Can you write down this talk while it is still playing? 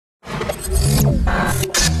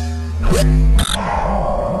Welcome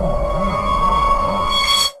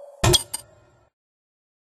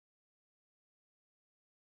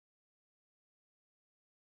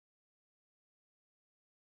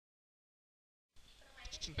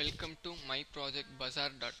to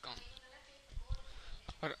myprojectbazaar.com.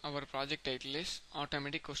 Our project title is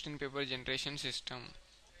Automatic Question Paper Generation System.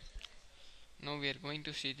 Now we are going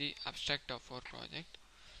to see the abstract of our project.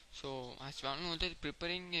 So as we all know that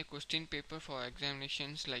preparing a question paper for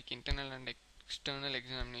examinations like internal and external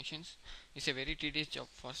examinations is a very tedious job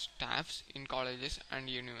for staffs in colleges and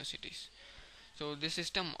universities. So this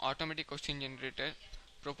system, automatic question generator,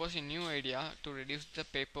 proposes a new idea to reduce the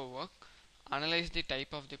paperwork, analyze the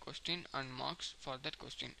type of the question and marks for that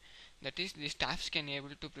question. That is, the staffs can able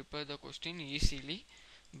to prepare the question easily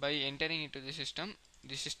by entering into the system.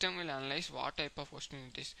 The system will analyze what type of question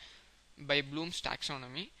it is by Bloom's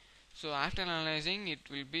taxonomy. So after analyzing, it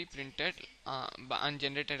will be printed and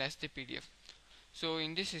generated as the PDF. So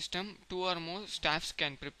in this system, two or more staffs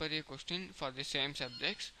can prepare a question for the same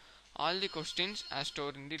subjects. All the questions are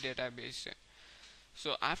stored in the database.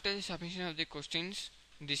 So after the submission of the questions,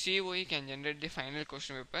 the COE can generate the final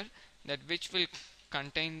question paper that which will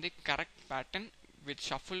contain the correct pattern with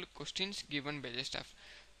shuffled questions given by the staff.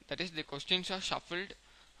 That is, the questions are shuffled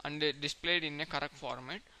and displayed in a correct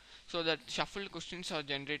format. So that shuffled questions are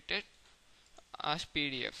generated as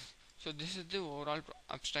PDF. So this is the overall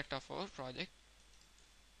abstract of our project.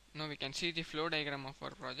 Now we can see the flow diagram of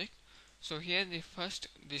our project. So here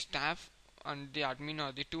the staff and the admin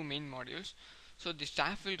are the two main modules. So the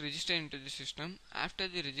staff will register into the system. After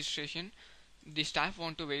the registration, the staff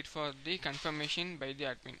want to wait for the confirmation by the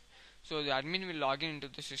admin. So the admin will log in into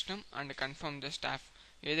the system and confirm the staff.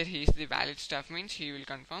 Either he is the valid staff, means he will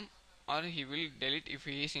confirm, or he will delete if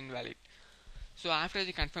he is invalid. So after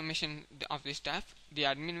the confirmation of the staff, the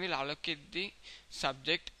admin will allocate the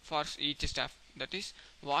subject for each staff. That is,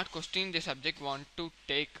 what question the subject want to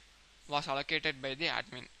take was allocated by the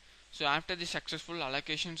admin. So after the successful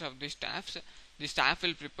allocations of the staff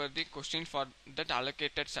will prepare the question for that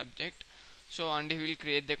allocated subject. So and he will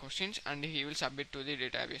create the questions and he will submit to the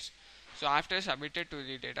database. So after submitted to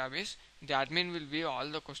the database, the admin will view all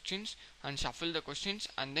the questions and shuffle the questions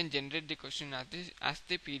and then generate the question as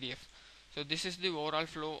the PDF. So this is the overall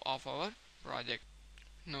flow of our project.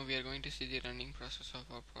 Now we are going to see the running process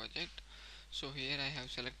of our project. So here I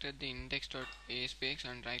have selected the index.aspx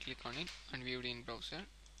and right click on it and viewed in browser.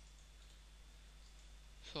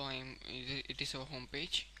 So it is our home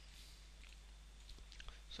page.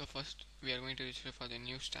 So first we are going to register for the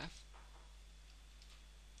new staff.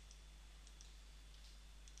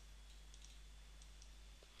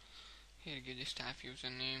 Here give the staff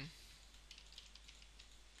username,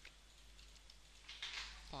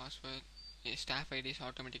 password. A staff ID is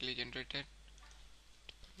automatically generated.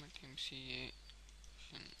 MCA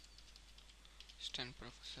assistant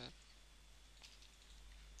professor.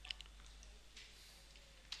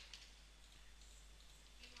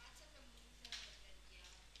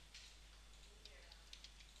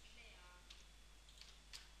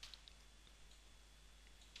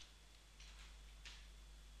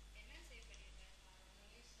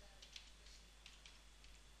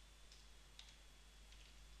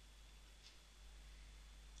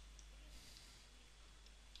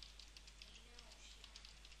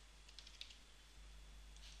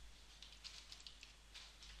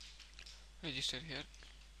 Register here.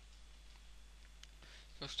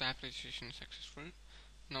 So staff registration is successful.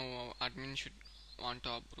 Now admin should want to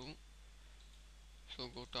approve. So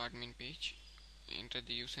go to admin page, enter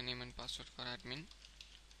the username and password for admin.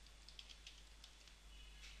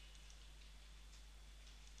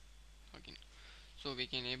 Login. So we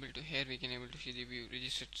can able to see the view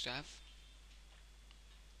registered staff.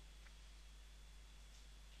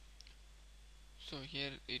 So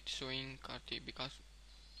here it's showing Karthi because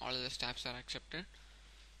all the staffs are accepted.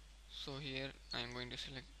 So here I am going to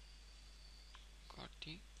select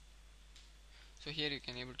Karthi. So here you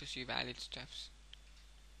can able to see valid staffs.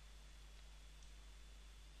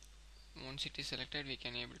 Once it is selected, we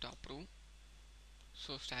can able to approve.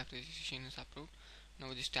 So staff registration is approved.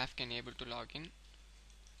 Now the staff can able to log in.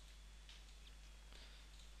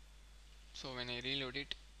 So when I reload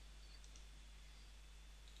it,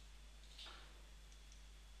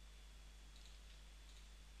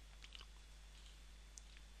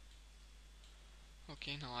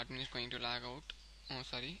 okay, now admin is going to log out. Oh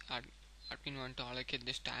sorry, admin want to allocate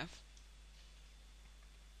the staff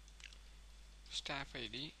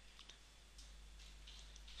ID,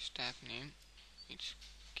 staff name, it's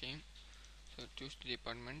came. So choose the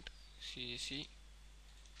department, CEC,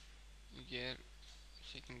 year,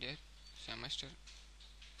 second year, semester,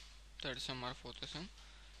 37 or 4000.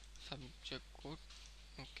 Subject code,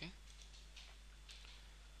 okay,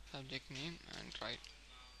 subject name and right.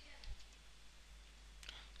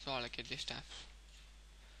 So allocate the staff.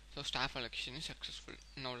 So staff allocation is successful.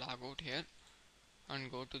 Now log out here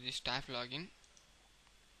and go to the staff login.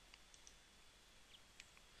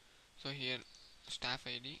 So here staff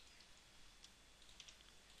ID,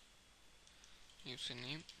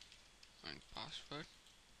 username and password,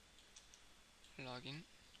 login.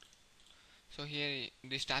 So here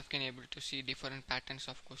the staff can able to see different patterns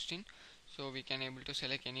of question. So we can able to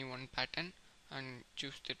select any one pattern and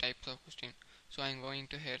choose the types of question. So I am going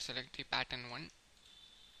to here select the pattern 1.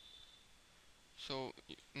 So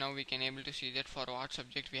now we can able to see that for what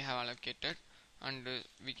subject we have allocated, and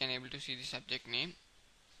we can able to see the subject name.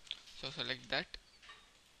 So select that.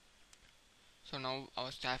 So now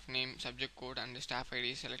our staff name, subject code and the staff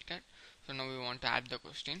ID is selected. So now we want to add the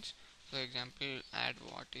questions. So example, add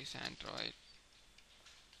what is Android.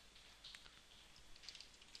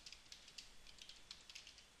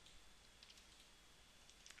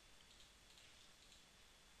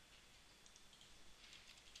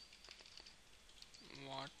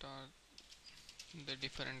 What are the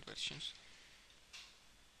different versions?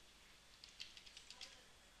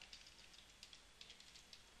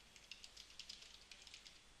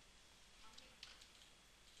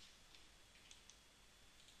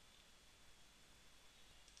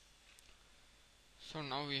 So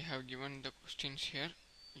now we have given the questions here.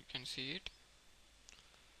 You can see it.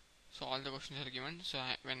 So all the questions are given. So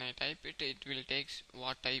when I type it, it will take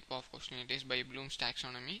what type of question it is by Bloom's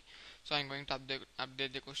taxonomy. So I'm going to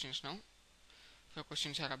update the questions now. So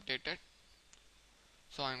questions are updated.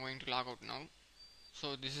 So I'm going to log out now.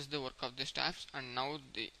 So this is the work of the staffs, and now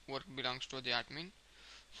the work belongs to the admin.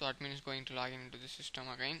 So admin is going to log into the system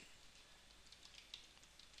again.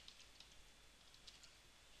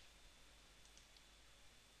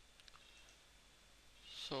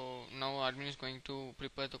 So now admin is going to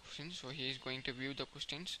prepare the questions. So he is going to view the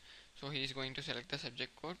questions. So he is going to select the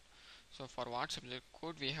subject code. So for what subject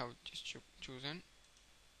code we have just chosen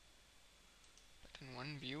pattern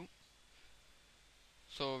 1 view.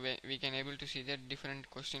 So we can able to see that different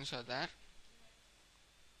questions are there.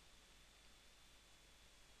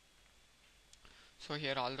 So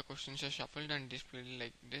here all the questions are shuffled and displayed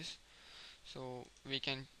like this. So we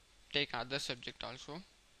can take other subject also.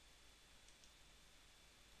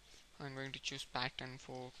 I'm going to choose pattern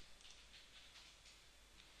 4.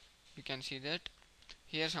 You can see that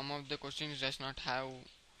here some of the questions does not have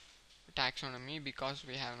taxonomy because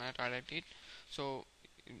we have not added it. So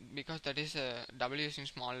because that is a W is in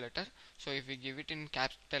small letter, so if we give it in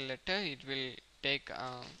capital letter, it will take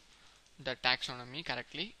the taxonomy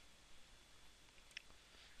correctly.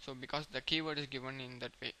 So because the keyword is given in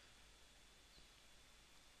that way.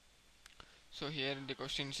 So here the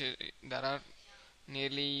questions there are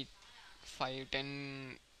nearly 5,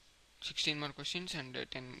 10, 16 more questions and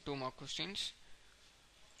 2 more questions.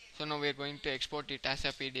 So now we are going to export it as a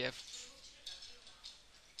PDF.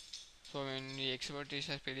 So when we export this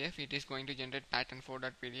as PDF, it is going to generate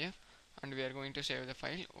pattern4.pdf, and we are going to save the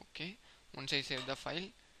file. Okay, once I save the file,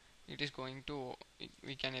 it is going to,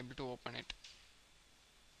 we can able to open it.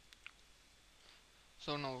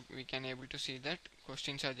 So now we can able to see that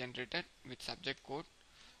questions are generated with subject code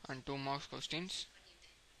and 2 marks questions.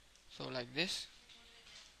 So like this.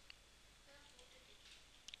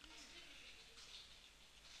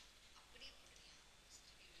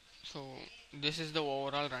 So this is the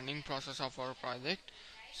overall running process of our project.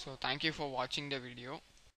 So thank you for watching the video.